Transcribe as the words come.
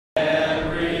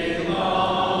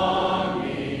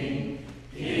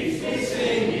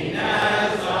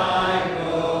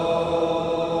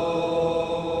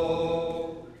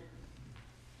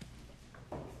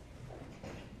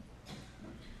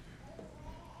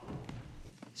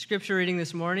Scripture reading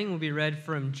this morning will be read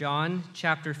from John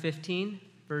chapter 15,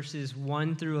 verses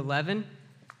 1 through 11.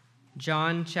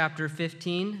 John chapter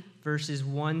 15, verses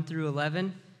 1 through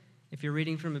 11. If you're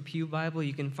reading from a Pew Bible,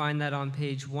 you can find that on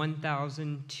page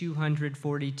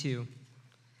 1242.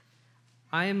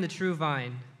 I am the true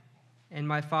vine, and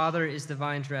my Father is the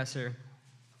vine dresser.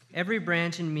 Every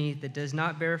branch in me that does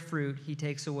not bear fruit, he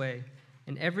takes away,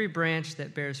 and every branch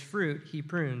that bears fruit, he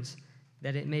prunes,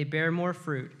 that it may bear more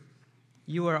fruit.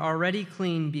 You are already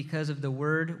clean because of the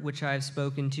word which I have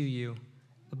spoken to you.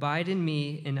 Abide in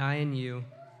me, and I in you,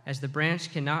 as the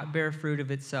branch cannot bear fruit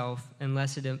of itself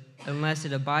unless it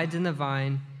abides in the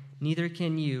vine, neither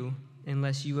can you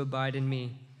unless you abide in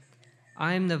me.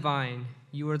 I am the vine,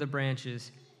 you are the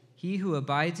branches. He who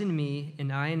abides in me,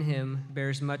 and I in him,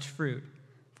 bears much fruit,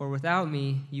 for without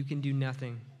me you can do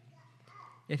nothing.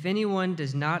 If anyone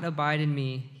does not abide in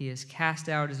me, he is cast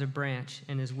out as a branch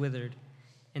and is withered,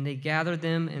 and they gather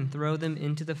them and throw them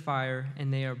into the fire,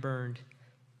 and they are burned.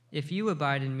 If you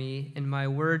abide in me, and my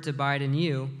words abide in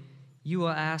you, you will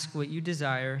ask what you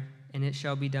desire, and it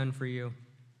shall be done for you.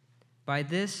 By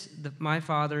this my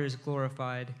Father is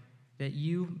glorified, that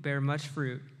you bear much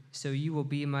fruit, so you will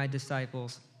be my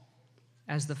disciples.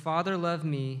 As the Father loved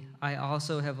me, I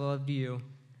also have loved you.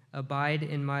 Abide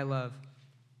in my love.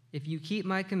 If you keep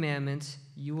my commandments,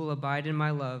 you will abide in my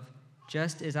love,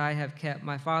 just as I have kept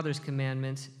my Father's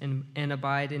commandments and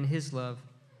abide in his love.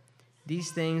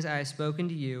 These things I have spoken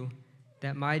to you,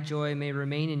 that my joy may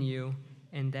remain in you,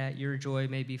 and that your joy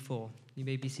may be full. You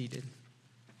may be seated.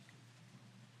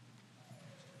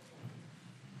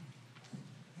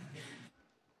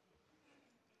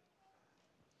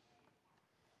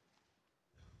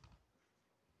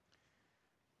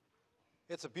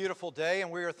 It's a beautiful day, and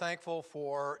we are thankful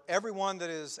for everyone that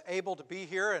is able to be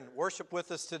here and worship with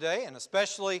us today, and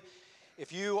especially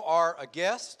if you are a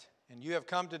guest and you have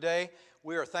come today,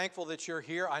 we are thankful that you're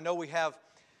here. I know we have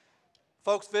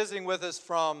folks visiting with us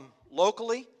from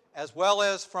locally as well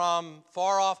as from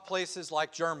far-off places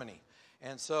like Germany,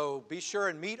 and so be sure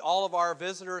and meet all of our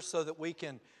visitors so that we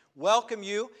can welcome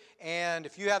you, and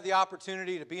if you have the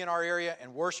opportunity to be in our area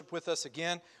and worship with us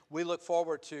again, we look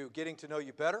forward to getting to know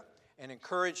you better and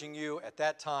encouraging you at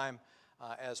that time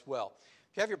as well.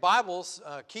 If you have your Bibles,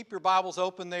 keep your Bibles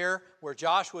open there where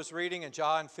Josh was reading in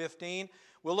John 15.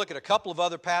 We'll look at a couple of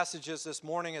other passages this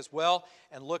morning as well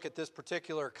and look at this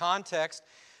particular context.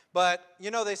 But,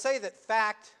 you know, they say that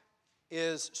fact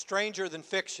is stranger than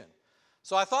fiction.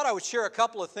 So I thought I would share a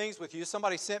couple of things with you.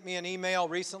 Somebody sent me an email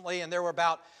recently, and there were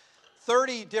about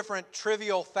 30 different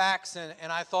trivial facts,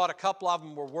 and I thought a couple of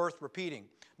them were worth repeating.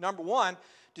 Number one,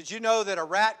 did you know that a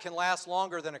rat can last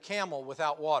longer than a camel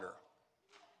without water?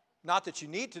 Not that you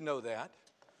need to know that.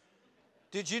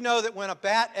 Did you know that when a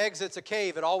bat exits a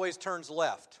cave, it always turns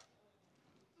left?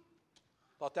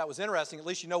 Thought that was interesting. At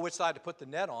least you know which side to put the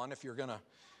net on if you're going to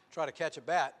try to catch a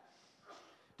bat.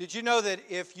 Did you know that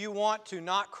if you want to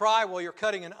not cry while you're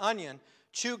cutting an onion,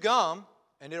 chew gum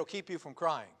and it'll keep you from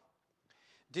crying?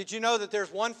 Did you know that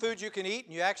there's one food you can eat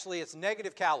and it's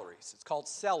negative calories? It's called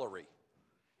celery.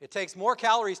 It takes more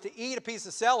calories to eat a piece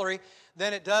of celery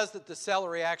than it does that the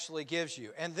celery actually gives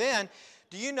you. And then,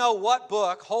 do you know what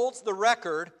book holds the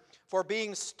record for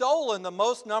being stolen the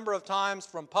most number of times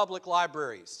from public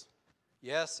libraries?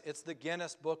 Yes, it's the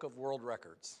Guinness Book of World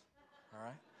Records. All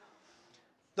right?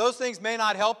 Those things may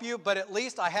not help you, but at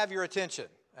least I have your attention,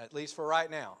 at least for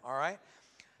right now. All right?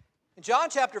 In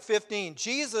John chapter 15,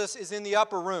 Jesus is in the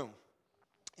upper room.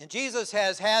 And Jesus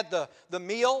has had the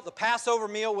meal, the Passover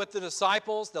meal with the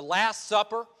disciples, the Last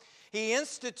Supper. He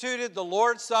instituted the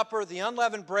Lord's Supper, the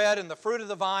unleavened bread and the fruit of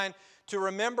the vine to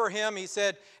remember him. He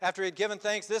said, after he had given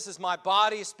thanks, this is my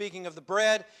body, speaking of the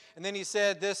bread. And then he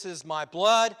said, this is my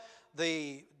blood,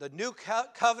 the new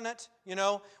covenant,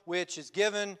 which is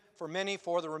given for many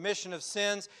for the remission of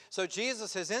sins. So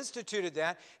Jesus has instituted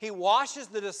that. He washes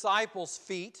the disciples'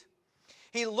 feet.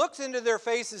 He looks into their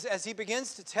faces as he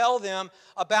begins to tell them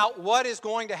about what is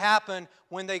going to happen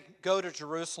when they go to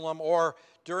Jerusalem or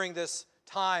during this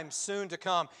time soon to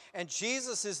come. And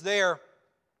Jesus is there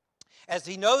as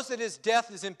he knows that his death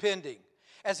is impending,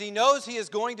 as he knows he is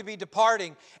going to be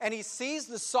departing, and he sees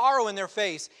the sorrow in their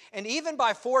face. And even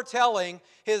by foretelling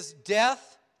his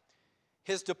death,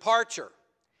 his departure,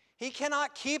 he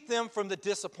cannot keep them from the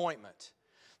disappointment.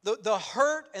 The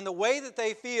hurt and the way that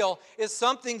they feel is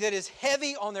something that is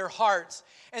heavy on their hearts.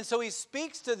 And so he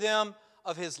speaks to them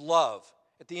of his love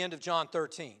at the end of John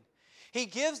 13. He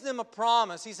gives them a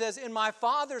promise. He says, in my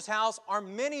Father's house are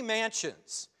many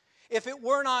mansions. If it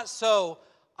were not so,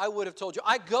 I would have told you.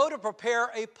 I go to prepare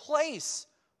a place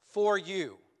for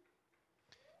you.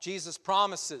 Jesus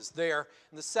promises there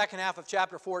in the second half of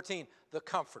chapter 14, the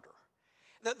Comforter.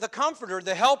 The Comforter,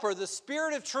 the Helper, the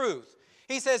Spirit of truth.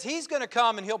 He says He's going to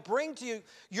come and He'll bring to you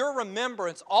your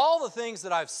remembrance all the things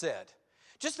that I've said.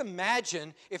 Just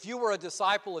imagine if you were a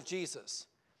disciple of Jesus.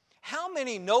 How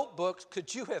many notebooks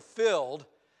could you have filled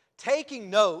taking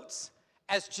notes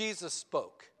as Jesus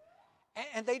spoke?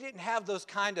 And they didn't have those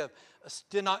kind of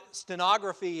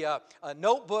stenography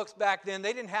notebooks back then.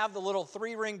 They didn't have the little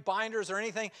 3-ring binders or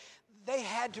anything. They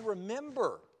had to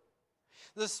remember.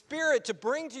 The Spirit to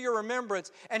bring to your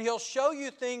remembrance, and He'll show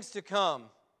you things to come.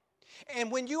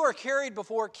 And when you are carried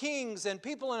before kings and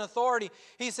people in authority,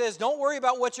 He says, don't worry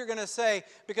about what you're going to say,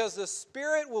 because the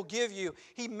Spirit will give you.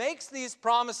 He makes these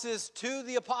promises to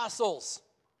the apostles.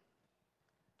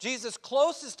 Jesus'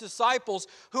 closest disciples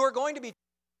who are going to be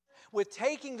with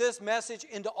taking this message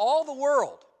into all the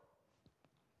world.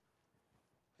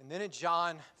 And then in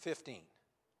John 15,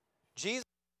 Jesus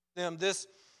gives them this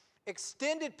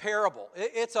extended parable.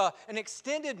 It's an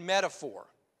extended metaphor.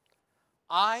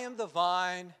 I am the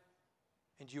vine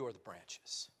and you are the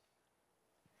branches.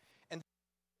 And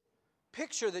the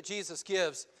picture that Jesus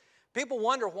gives, people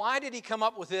wonder, why did He come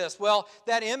up with this? Well,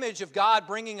 that image of God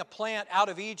bringing a plant out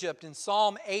of Egypt in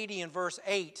Psalm 80 and verse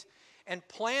 8 and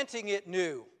planting it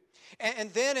new.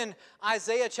 And then in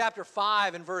Isaiah chapter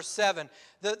 5 and verse 7,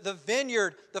 the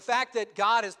vineyard, the fact that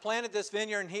God has planted this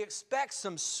vineyard and He expects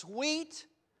some sweet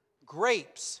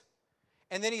grapes.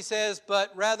 And then He says,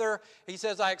 but rather, He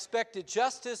says, I expected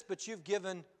justice, but you've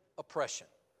given oppression.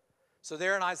 So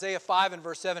there in Isaiah 5 and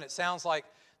verse 7, it sounds like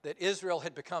that Israel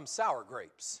had become sour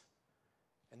grapes.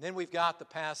 And then we've got the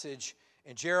passage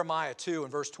in Jeremiah 2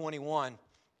 and verse 21.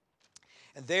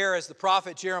 And there, as the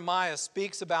prophet Jeremiah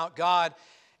speaks about God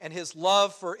and His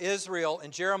love for Israel in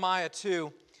Jeremiah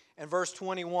 2 and verse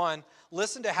 21,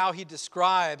 listen to how he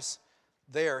describes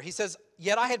there. He says,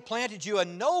 yet I had planted you a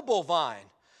noble vine,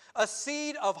 a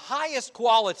seed of highest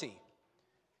quality.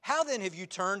 How then have you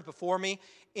turned before me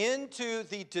into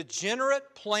the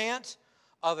degenerate plant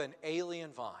of an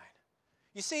alien vine?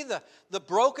 You see the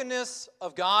brokenness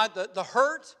of God, the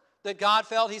hurt that God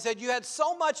felt. He said, you had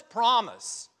so much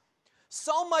promise,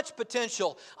 so much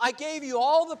potential. I gave you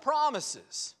all the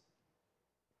promises.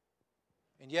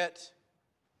 And yet,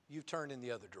 you've turned in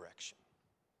the other direction.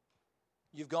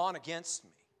 You've gone against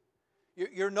me.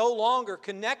 You're no longer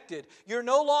connected. You're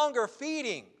no longer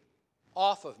feeding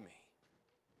off of me.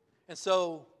 And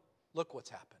so, look what's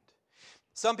happened.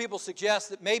 Some people suggest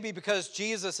that maybe because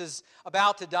Jesus is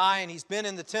about to die and He's been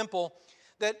in the temple,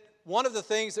 that one of the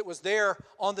things that was there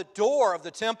on the door of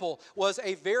the temple was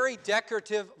a very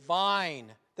decorative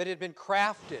vine that had been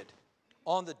crafted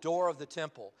on the door of the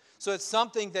temple. So it's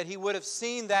something that He would have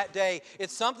seen that day.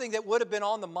 It's something that would have been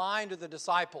on the mind of the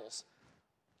disciples.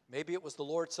 Maybe it was the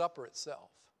Lord's Supper itself.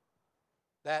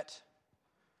 That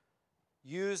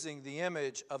using the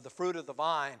image of the fruit of the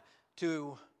vine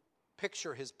to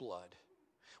picture His blood.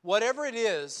 Whatever it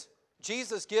is,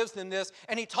 Jesus gives them this,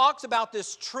 and He talks about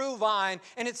this true vine,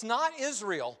 and it's not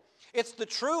Israel. It's the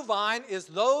true vine is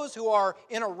those who are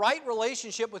in a right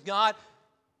relationship with God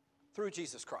through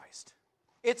Jesus Christ.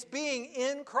 It's being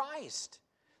in Christ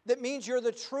that means you're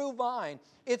the true vine.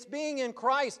 It's being in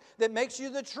Christ that makes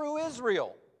you the true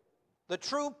Israel, the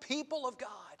true people of God.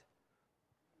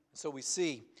 So we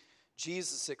see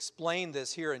Jesus explain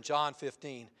this here in John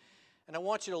 15. And I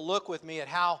want you to look with me at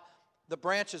how the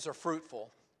branches are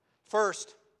fruitful.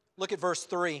 First, look at verse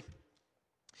 3.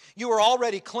 You are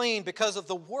already clean because of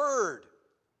the word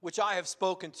which I have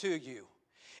spoken to you.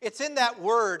 It's in that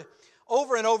word,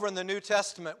 over and over in the New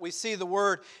Testament, we see the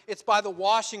word. It's by the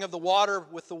washing of the water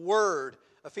with the word.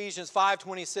 Ephesians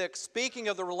 5:26, speaking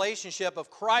of the relationship of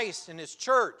Christ and His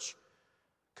church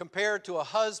compared to a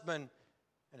husband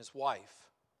and his wife.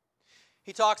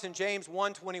 He talks in James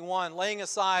 1:21, laying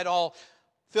aside all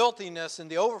filthiness and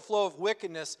the overflow of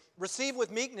wickedness, receive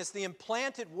with meekness the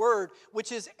implanted word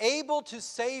which is able to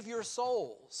save your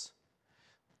souls.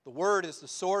 The word is the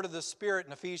sword of the Spirit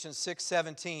in Ephesians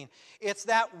 6:17. It's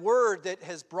that word that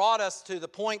has brought us to the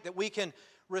point that we can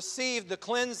receive the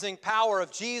cleansing power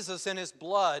of Jesus and His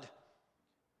blood.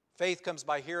 Faith comes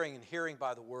by hearing, and hearing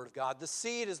by the word of God. The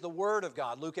seed is the word of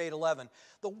God, Luke 8:11.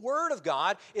 The word of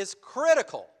God is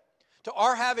critical to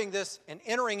our having this and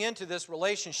entering into this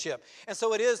relationship. And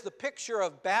so it is the picture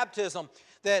of baptism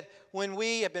that when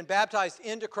we have been baptized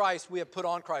into Christ, we have put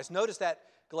on Christ. Notice that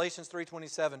Galatians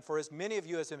 3:27, for as many of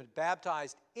you as have been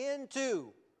baptized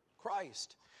into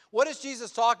Christ. What is Jesus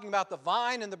talking about? The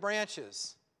vine and the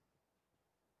branches.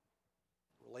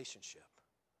 Relationship.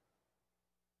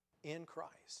 In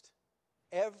Christ.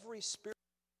 Every spirit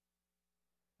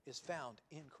is found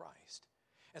in Christ.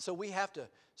 And so we have to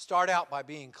start out by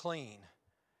being clean.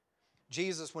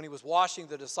 Jesus, when he was washing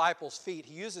the disciples' feet,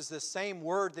 he uses this same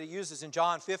word that he uses in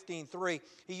John 15:3.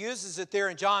 He uses it there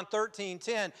in John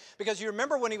 13:10, because you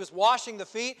remember when he was washing the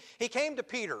feet, he came to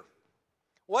Peter.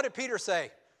 What did Peter say?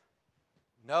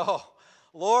 No,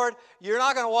 Lord, you're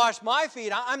not going to wash my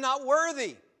feet. I'm not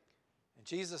worthy. And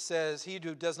Jesus says, he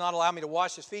who does not allow me to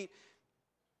wash his feet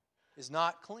is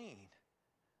not clean.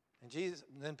 And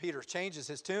then Peter changes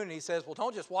his tune and he says, well,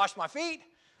 don't just wash my feet,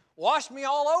 wash me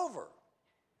all over.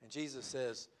 And Jesus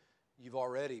says, you've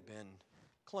already been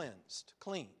cleansed,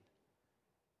 clean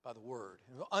by the word.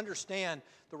 And understand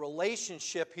the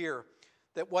relationship here,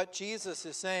 that what Jesus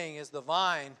is saying is the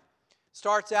vine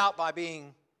starts out by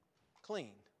being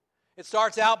clean. It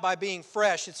starts out by being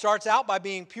fresh. It starts out by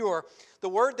being pure. The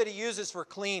word that he uses for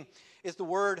clean is the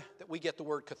word that we get the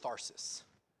word catharsis.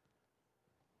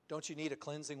 Don't you need a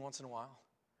cleansing once in a while?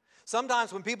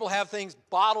 Sometimes when people have things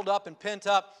bottled up and pent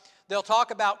up, they'll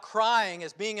talk about crying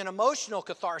as being an emotional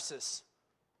catharsis.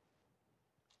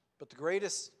 But the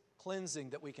greatest cleansing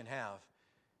that we can have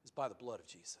is by the blood of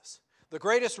Jesus. The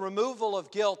greatest removal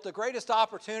of guilt, the greatest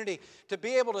opportunity to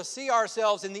be able to see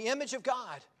ourselves in the image of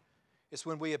God is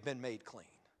when we have been made clean.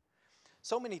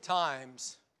 So many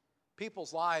times,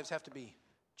 people's lives have to be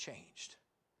changed,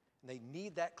 and they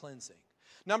need that cleansing.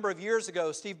 A number of years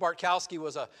ago, Steve Bartkowski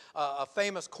was a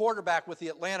famous quarterback with the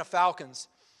Atlanta Falcons.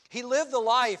 He lived the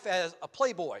life as a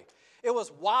playboy. It was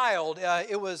wild.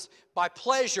 It was by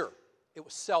pleasure. It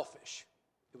was selfish.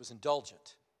 It was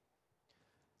indulgent.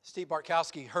 Steve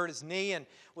Bartkowski hurt his knee and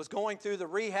was going through the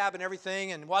rehab and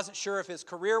everything and wasn't sure if his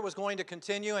career was going to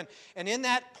continue. And in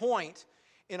that point,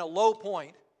 in a low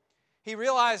point, he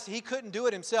realized he couldn't do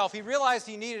it himself. He realized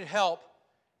he needed help,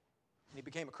 and he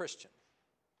became a Christian.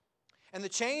 And the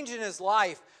change in his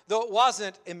life, though it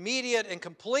wasn't immediate and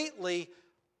completely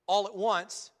all at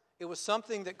once, it was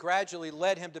something that gradually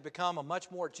led him to become a much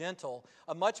more gentle,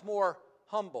 a much more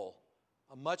humble,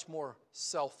 a much more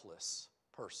selfless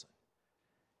person.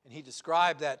 And he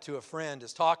described that to a friend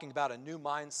as talking about a new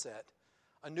mindset,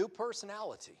 a new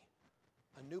personality,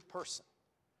 a new person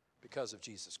because of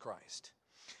Jesus Christ.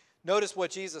 Notice what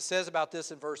Jesus says about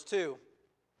this in verse 2.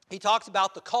 He talks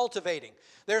about the cultivating.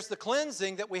 There's the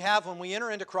cleansing that we have when we enter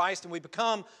into Christ and we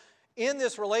become in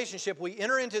this relationship. We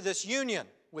enter into this union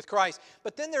with Christ.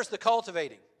 But then there's the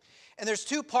cultivating. And there's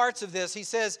two parts of this. He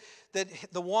says that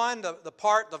the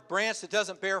part, the branch that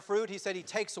doesn't bear fruit, he said he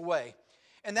takes away.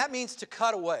 And that means to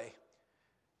cut away,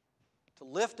 to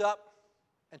lift up,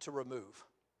 and to remove.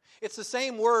 It's the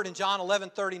same word in John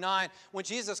 11:39 when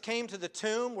Jesus came to the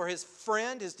tomb where his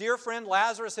dear friend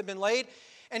Lazarus had been laid.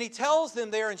 And he tells them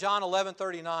there in John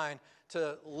 11:39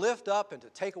 to lift up and to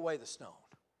take away the stone.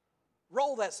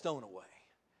 Roll that stone away.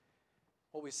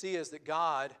 What we see is that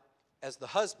God as the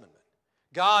husbandman,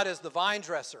 God as the vine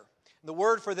dresser. And the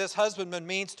word for this husbandman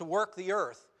means to work the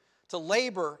earth, to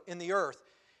labor in the earth.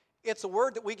 It's a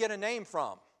word that we get a name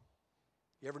from.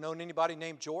 You ever known anybody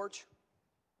named George?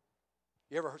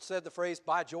 You ever said the phrase,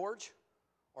 by George?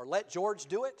 Or let George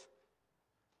do it?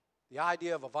 The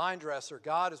idea of a vine dresser,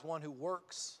 God is one who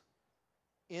works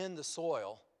in the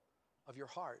soil of your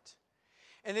heart.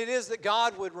 And it is that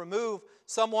God would remove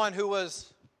someone who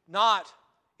was not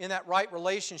in that right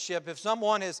relationship. If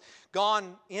someone has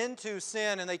gone into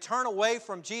sin and they turn away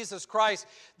from Jesus Christ,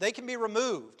 they can be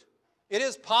removed. It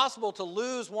is possible to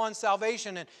lose one's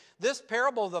salvation, and this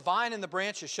parable of the vine and the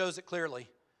branches shows it clearly.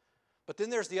 But then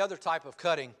there's the other type of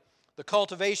cutting, the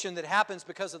cultivation that happens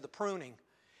because of the pruning.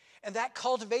 And that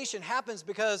cultivation happens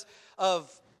because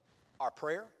of our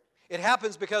prayer. It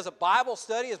happens because of Bible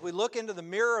study as we look into the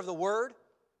mirror of the Word.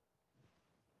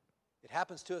 It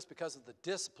happens to us because of the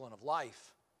discipline of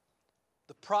life,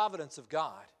 the providence of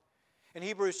God. In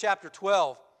Hebrews chapter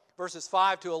 12, verses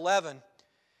 5 to 11,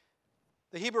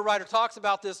 the Hebrew writer talks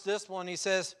about this discipline. He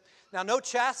says, now no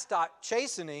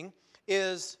chastening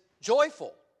is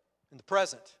joyful in the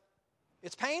present.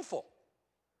 It's painful,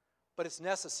 but it's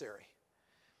necessary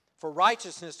for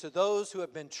righteousness to those who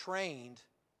have been trained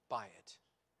by it.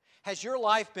 Has your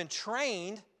life been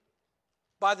trained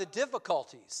by the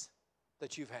difficulties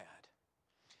that you've had?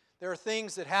 There are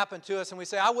things that happen to us and we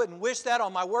say, I wouldn't wish that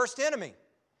on my worst enemy.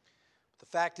 But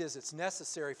the fact is, it's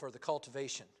necessary for the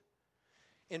cultivation.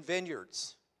 In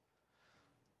vineyards,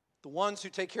 the ones who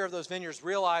take care of those vineyards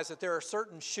realize that there are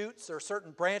certain shoots, there are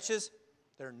certain branches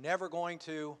that are never going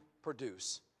to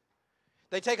produce.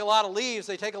 They take a lot of leaves,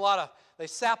 they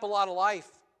sap a lot of life.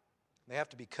 They have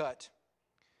to be cut.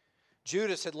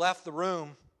 Judas had left the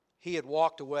room, he had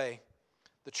walked away.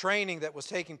 The training that was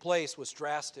taking place was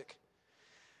drastic.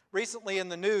 Recently in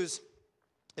the news,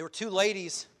 there were two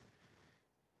ladies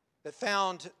that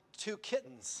found 2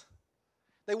 kittens.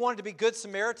 They wanted to be good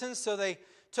Samaritans, so they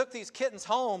took these kittens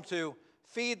home to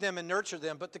feed them and nurture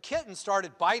them. But the kittens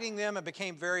started biting them and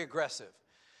became very aggressive.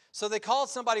 So they called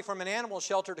somebody from an animal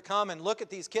shelter to come and look at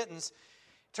these kittens.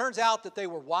 Turns out that they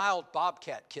were wild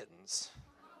bobcat kittens.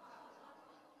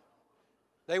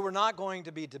 They were not going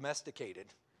to be domesticated.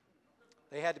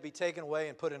 They had to be taken away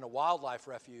and put in a wildlife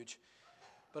refuge.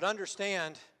 But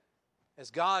understand,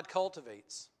 as God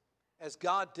cultivates, as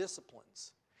God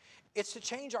disciplines, it's to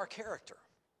change our character.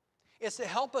 It's to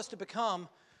help us to become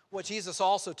what Jesus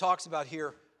also talks about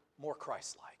here, more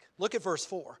Christ-like. Look at verse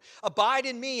 4. Abide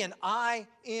in me and I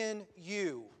in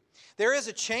you. There is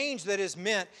a change that is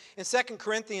meant in 2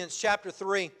 Corinthians chapter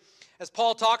 3. As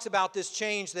Paul talks about this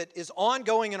change that is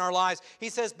ongoing in our lives, he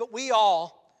says, but we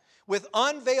all, with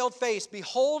unveiled face,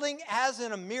 beholding as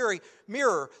in a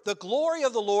mirror the glory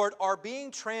of the Lord, are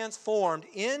being transformed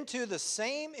into the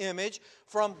same image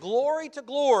from glory to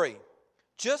glory,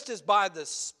 just as by the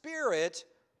Spirit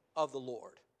of the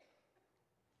Lord.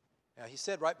 Now, he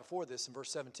said right before this in verse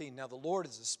 17, now the Lord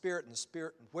is the Spirit,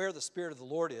 and where the Spirit of the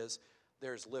Lord is,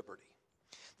 there's liberty.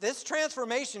 This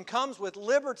transformation comes with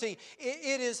liberty.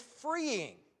 It is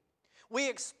freeing. We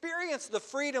experience the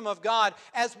freedom of God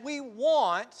as we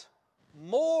want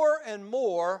more and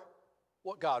more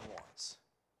what God wants.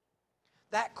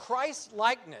 That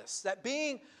Christ-likeness, that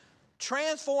being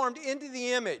transformed into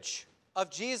the image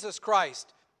of Jesus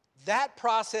Christ, that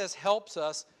process helps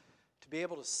us to be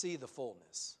able to see the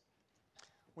fullness.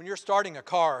 When you're starting a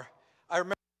car, I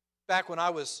remember back when I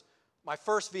was my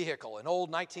first vehicle, an old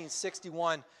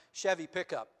 1961 Chevy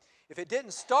pickup. If it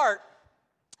didn't start,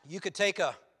 you could take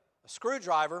a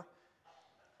screwdriver,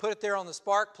 put it there on the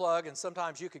spark plug, and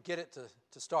sometimes you could get it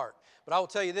to start. But I will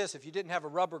tell you this, if you didn't have a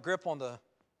rubber grip on the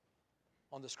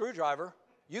screwdriver,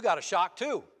 you got a shock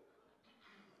too.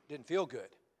 Didn't feel good.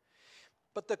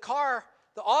 But the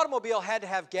automobile had to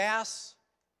have gas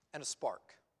and a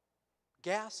spark.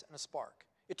 Gas and a spark.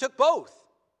 It took both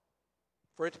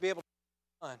for it to be able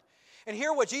to run. And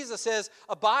here what Jesus says,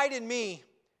 abide in me,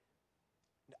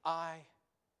 and I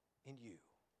in you.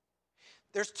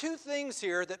 There's 2 things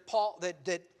here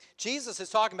that Jesus is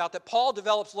talking about that Paul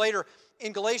develops later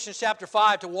in Galatians chapter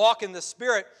 5 to walk in the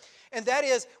Spirit, and that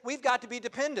is we've got to be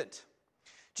dependent.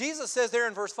 Jesus says there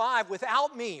in verse 5,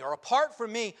 without me or apart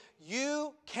from me,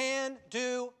 you can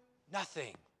do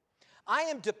nothing. I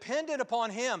am dependent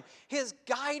upon Him, His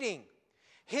guiding,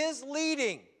 His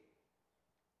leading,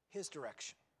 His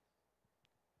direction.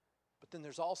 But then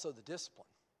there's also the discipline.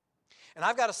 And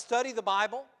I've got to study the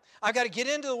Bible. I've got to get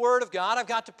into the Word of God. I've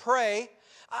got to pray.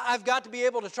 I've got to be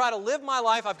able to try to live my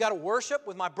life. I've got to worship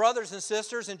with my brothers and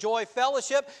sisters, enjoy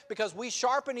fellowship because we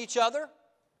sharpen each other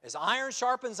as iron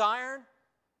sharpens iron.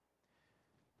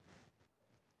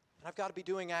 And I've got to be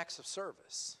doing acts of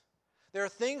service. There are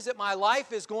things that my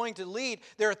life is going to lead.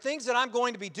 There are things that I'm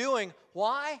going to be doing.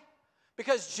 Why?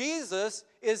 Because Jesus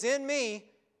is in me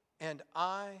and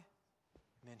I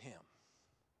am in Him.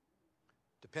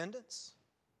 Dependence,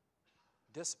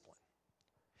 discipline.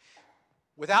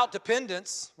 Without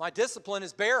dependence, my discipline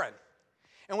is barren.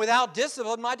 And without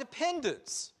discipline, my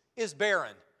dependence is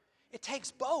barren. It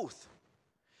takes both.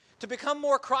 To become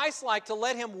more Christ-like, to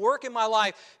let Him work in my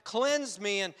life, cleanse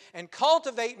me and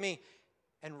cultivate me,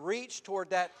 and reach toward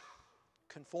that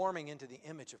conforming into the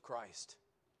image of Christ.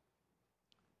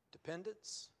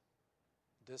 Dependence,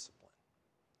 discipline.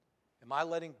 Am I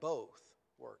letting both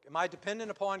work? Am I dependent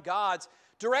upon God's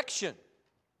direction?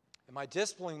 Am I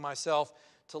disciplining myself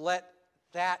to let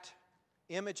that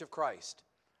image of Christ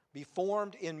be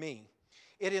formed in me?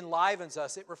 It enlivens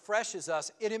us, it refreshes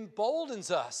us, it emboldens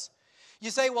us.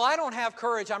 You say, well, I don't have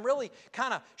courage. I'm really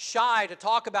kind of shy to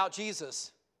talk about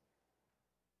Jesus.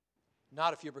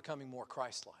 Not if you're becoming more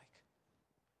Christ-like.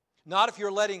 Not if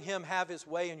you're letting Him have His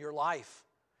way in your life.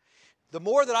 The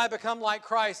more that I become like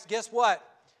Christ, guess what?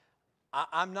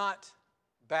 I'm not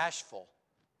bashful.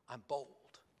 I'm bold.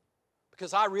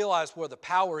 Because I realize where the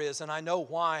power is and I know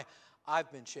why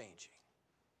I've been changing.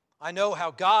 I know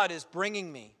how God is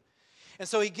bringing me. And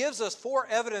so He gives us 4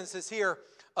 evidences here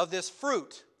of this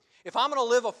fruit. If I'm going to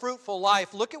live a fruitful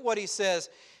life, look at what He says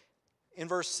in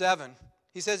verse 7.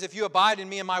 He says, if you abide in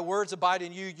me and my words abide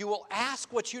in you, you will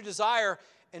ask what you desire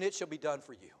and it shall be done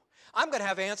for you. I'm going to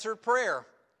have answered prayer.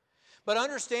 But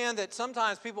understand that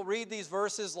sometimes people read these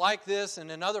verses like this and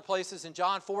in other places in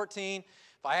John 14,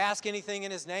 if I ask anything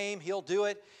in His name, He'll do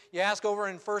it. You ask over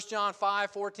in 1 John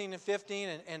 5, 14 and 15,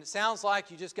 and it sounds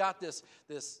like you just got this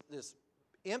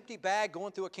empty bag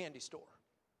going through a candy store.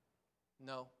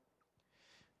 No.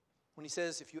 When He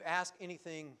says, if you ask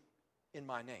anything in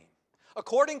my name.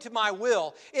 according to my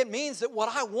will, it means that what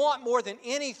I want more than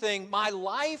anything, my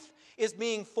life is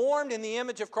being formed in the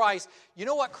image of Christ. You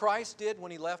know what Christ did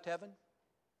when he left heaven?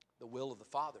 The will of the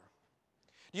Father.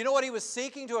 You know what he was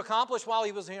seeking to accomplish while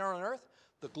he was here on earth?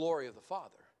 The glory of the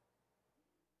Father.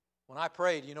 When I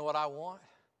prayed, you know what I want?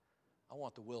 I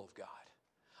want the will of God.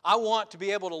 I want to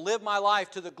be able to live my life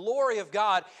to the glory of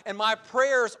God, and my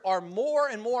prayers are more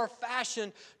and more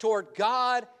fashioned toward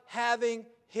God having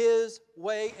His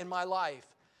way in my life.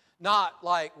 Not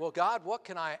like, well, God, what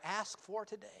can I ask for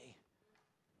today?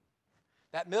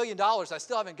 That $1 million, I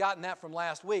still haven't gotten that from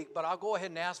last week, but I'll go ahead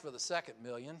and ask for the second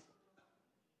million.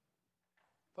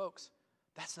 Folks,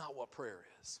 that's not what prayer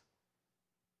is.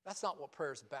 That's not what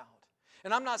prayer is about.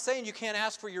 And I'm not saying you can't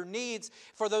ask for your needs,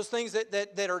 for those things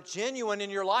that are genuine in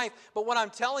your life, but what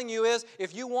I'm telling you is,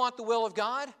 if you want the will of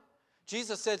God,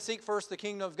 Jesus said, seek first the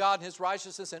kingdom of God and His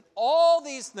righteousness, and all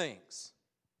these things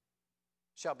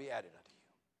shall be added unto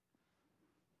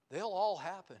you. They'll all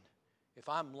happen if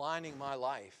I'm lining my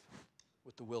life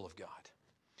with the will of God.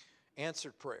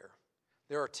 Answered prayer.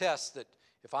 There are tests that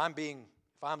if I'm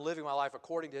living my life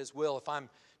according to His will, if I'm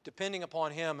depending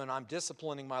upon Him and I'm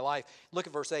disciplining my life. Look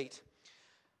at verse 8.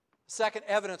 Second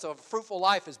evidence of a fruitful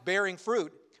life is bearing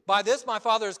fruit. By this my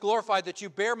Father is glorified, that you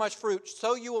bear much fruit,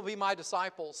 so you will be my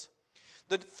disciples.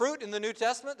 The fruit in the New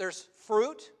Testament, there's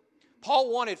fruit.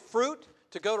 Paul wanted fruit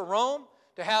to go to Rome,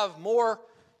 to have more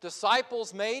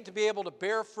disciples made, to be able to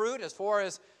bear fruit as far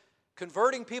as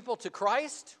converting people to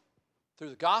Christ through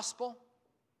the gospel. And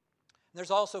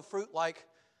there's also fruit like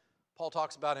Paul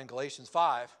talks about in Galatians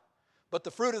 5. But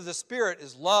the fruit of the Spirit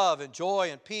is love and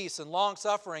joy and peace and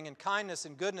long-suffering and kindness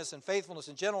and goodness and faithfulness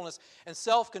and gentleness and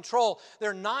self-control.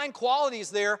 There are 9 qualities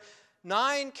there,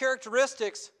 9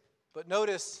 characteristics, but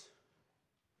notice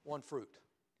one fruit.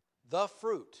 The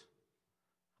fruit.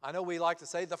 I know we like to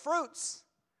say the fruits.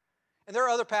 And there are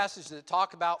other passages that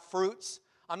talk about fruits.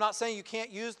 I'm not saying you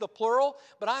can't use the plural,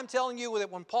 but I'm telling you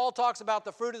that when Paul talks about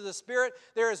the fruit of the Spirit,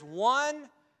 there is one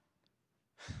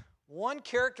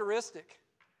characteristic,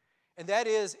 and that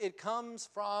is it comes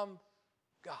from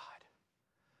God.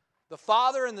 The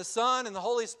Father and the Son and the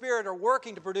Holy Spirit are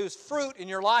working to produce fruit in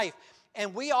your life,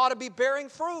 and we ought to be bearing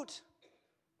fruit.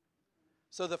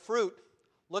 So the fruit,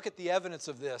 look at the evidence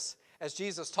of this as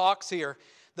Jesus talks here,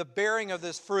 the bearing of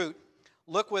this fruit.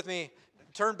 Look with me,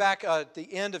 turn back at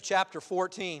the end of chapter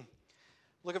 14.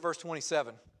 Look at verse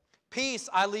 27. Peace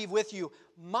I leave with you,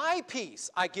 my peace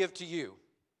I give to you.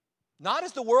 Not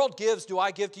as the world gives do I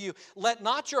give to you. Let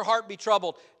not your heart be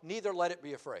troubled, neither let it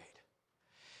be afraid.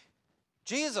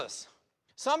 Jesus,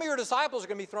 some of your disciples are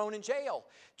going to be thrown in jail.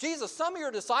 Jesus, some of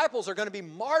your disciples are going to be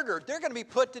martyred. They're going to be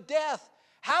put to death.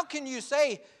 How can you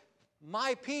say,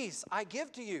 my peace I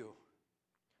give to you?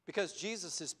 Because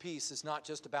Jesus' peace is not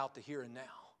just about the here and now.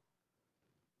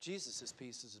 Jesus'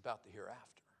 peace is about the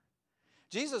hereafter.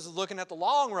 Jesus is looking at the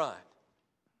long run.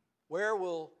 Where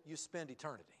will you spend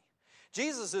eternity?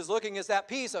 Jesus is looking at that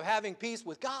peace of having peace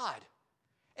with God.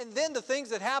 And then the things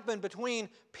that happen between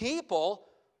people,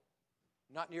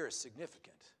 not near as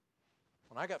significant.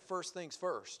 When I got first things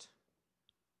first,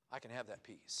 I can have that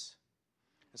peace.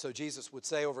 And so Jesus would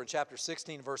say over in chapter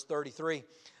 16, verse 33,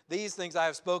 these things I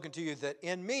have spoken to you, that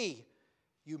in me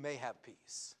you may have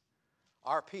peace.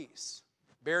 Our peace.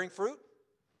 Bearing fruit,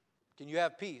 can you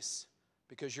have peace?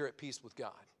 Because you're at peace with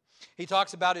God. He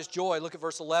talks about His joy. Look at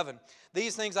verse 11.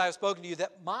 These things I have spoken to you,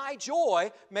 that my joy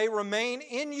may remain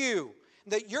in you,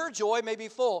 that your joy may be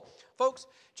full. Folks,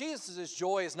 Jesus'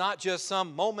 joy is not just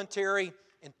some momentary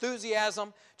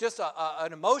enthusiasm, just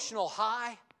an emotional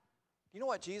high. You know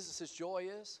what Jesus' joy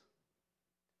is?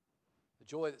 The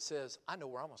joy that says, I know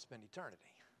where I'm going to spend eternity.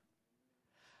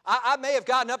 I may have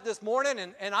gotten up this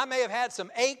morning and I may have had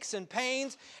some aches and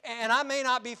pains, and I may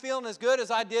not be feeling as good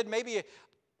as I did maybe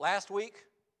last week.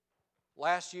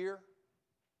 Last year.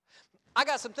 I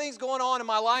got some things going on in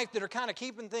my life that are kind of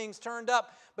keeping things turned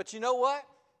up. But you know what?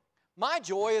 My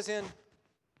joy is in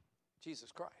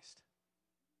Jesus Christ.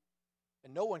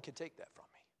 And no one can take that from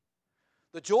me.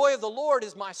 The joy of the Lord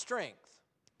is my strength.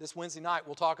 This Wednesday night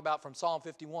we'll talk about from Psalm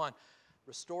 51,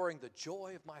 restoring the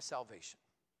joy of my salvation.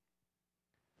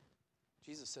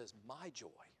 Jesus says, my joy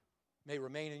may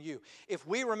remain in you. If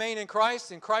we remain in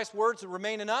Christ and Christ's words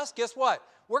remain in us, guess what?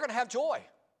 We're going to have joy.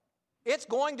 It's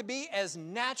going to be as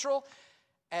natural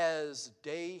as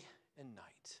day and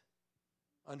night.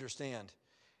 Understand.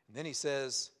 And then he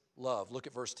says, love. Look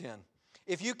at verse 10.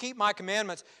 If you keep my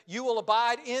commandments, you will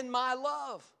abide in my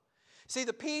love. See,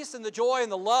 the peace and the joy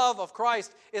and the love of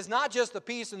Christ is not just the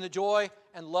peace and the joy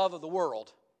and love of the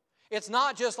world. It's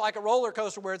not just like a roller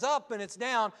coaster where it's up and it's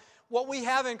down. What we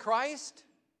have in Christ,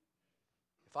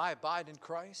 If I abide in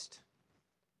Christ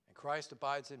and Christ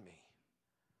abides in me,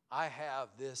 I have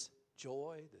this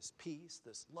joy, this peace,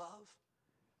 this love.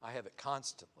 I have it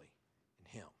constantly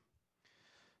in Him.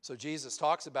 So Jesus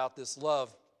talks about this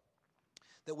love,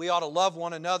 that we ought to love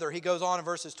one another. He goes on in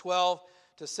verses 12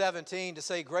 to 17 to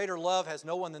say, greater love has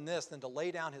no one than this, than to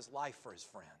lay down his life for his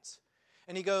friends.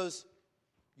 And he goes,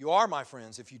 you are my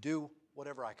friends if you do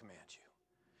whatever I command you.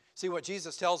 See, what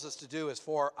Jesus tells us to do is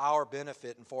for our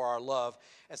benefit and for our love.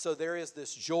 And so there is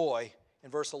this joy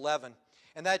in verse 11.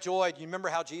 And that joy, do you remember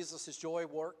how Jesus' joy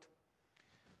worked?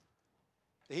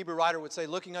 The Hebrew writer would say,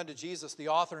 looking unto Jesus, the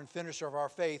author and finisher of our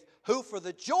faith, who for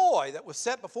the joy that was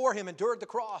set before him endured the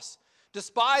cross,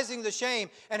 despising the shame,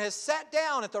 and has sat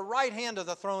down at the right hand of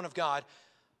the throne of God.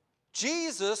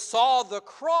 Jesus saw the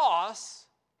cross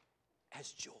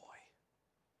as joy.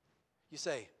 You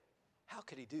say, how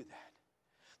could he do that?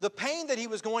 The pain that he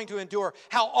was going to endure,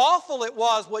 how awful it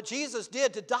was what Jesus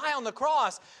did to die on the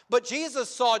cross, but Jesus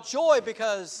saw joy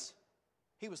because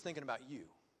he was thinking about you.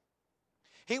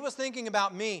 He was thinking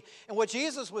about me. And what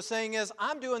Jesus was saying is,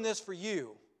 I'm doing this for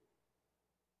you.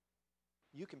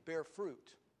 You can bear fruit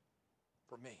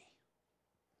for me.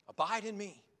 Abide in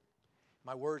me,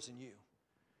 my words in you.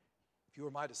 If you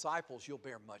are my disciples, you'll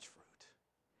bear much fruit.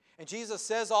 And Jesus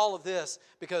says all of this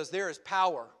because there is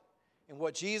power in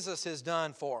what Jesus has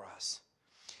done for us.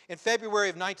 In February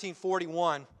of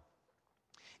 1941,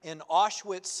 in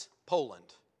Auschwitz,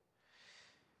 Poland,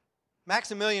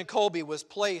 Maximilian Kolbe was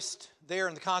placed there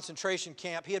in the concentration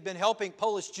camp. He had been helping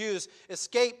Polish Jews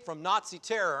escape from Nazi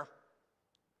terror.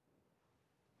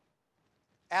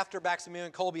 After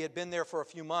Maximilian Kolbe had been there for a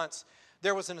few months,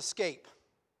 there was an escape.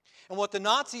 And what the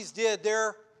Nazis did,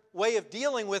 their way of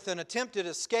dealing with an attempted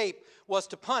escape was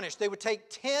to punish. They would take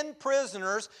 10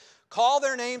 prisoners, call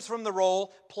their names from the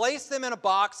roll, place them in a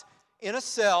box, in a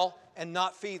cell, and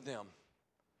not feed them.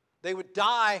 They would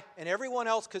die, and everyone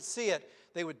else could see it.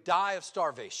 They would die of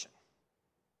starvation.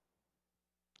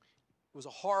 It was a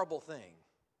horrible thing.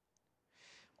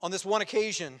 On this one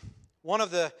occasion, one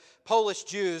of the Polish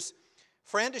Jews,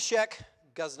 Franciszek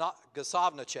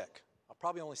Gosowniczek, I'll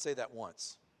probably only say that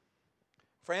once,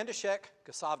 Franciszek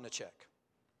Gosowniczek,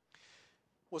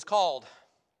 was called.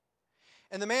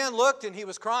 And the man looked and he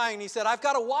was crying and he said, I've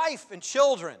got a wife and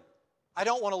children. I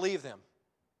don't want to leave them.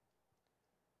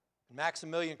 And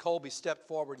Maximilian Kolbe stepped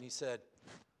forward and he said,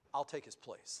 I'll take his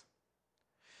place.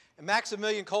 And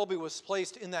Maximilian Kolbe was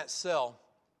placed in that cell.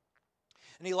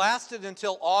 And he lasted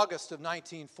until August of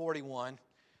 1941,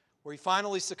 where he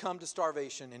finally succumbed to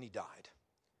starvation and he died.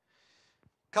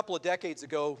 A couple of decades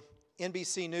ago,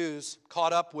 NBC News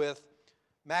caught up with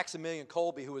Maximilian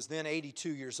Kolbe, who was then 82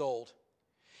 years old.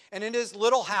 And in his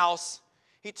little house,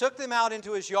 he took them out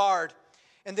into his yard,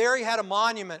 and there he had a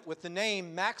monument with the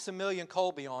name Maximilian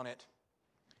Kolbe on it.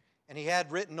 And he had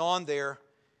written on there,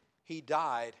 he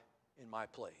died in my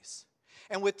place.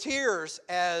 And with tears,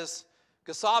 as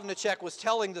Gosowniczek was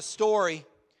telling the story,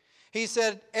 he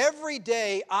said, every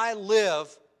day I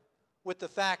live with the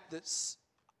fact that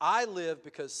I live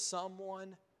because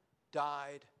someone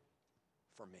died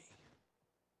for me.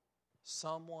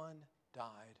 Someone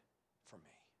died for me.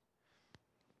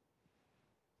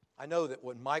 I know that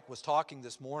when Mike was talking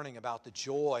this morning about the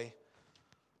joy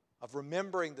of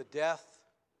remembering the death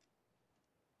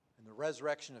and the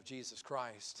resurrection of Jesus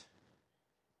Christ,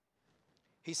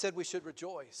 he said we should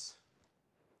rejoice.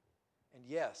 And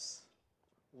yes,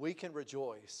 we can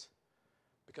rejoice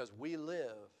because we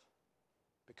live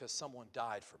because someone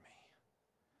died for me.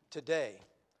 Today,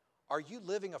 are you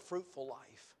living a fruitful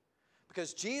life?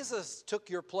 Because Jesus took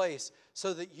your place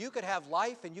so that you could have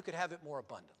life and you could have it more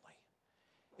abundantly.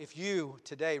 If you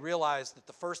today realize that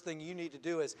the first thing you need to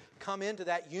do is come into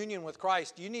that union with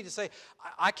Christ, you need to say,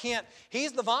 I can't,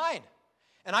 He's the vine,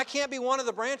 and I can't be one of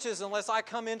the branches unless I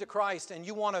come into Christ, and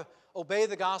you want to obey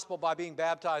the gospel by being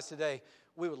baptized today,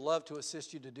 we would love to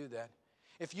assist you to do that.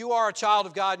 If you are a child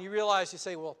of God and you realize, you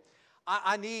say, well,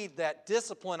 I need that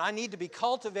discipline. I need to be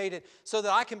cultivated so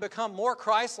that I can become more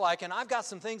Christ-like, and I've got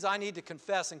some things I need to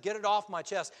confess and get it off my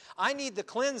chest. I need the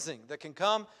cleansing that can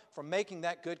come from making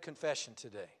that good confession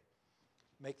today.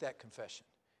 Make that confession.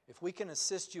 If we can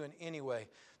assist you in any way,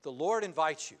 the Lord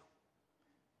invites you.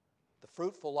 The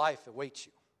fruitful life awaits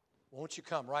you. Won't you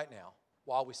come right now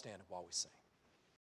while we stand and while we sing?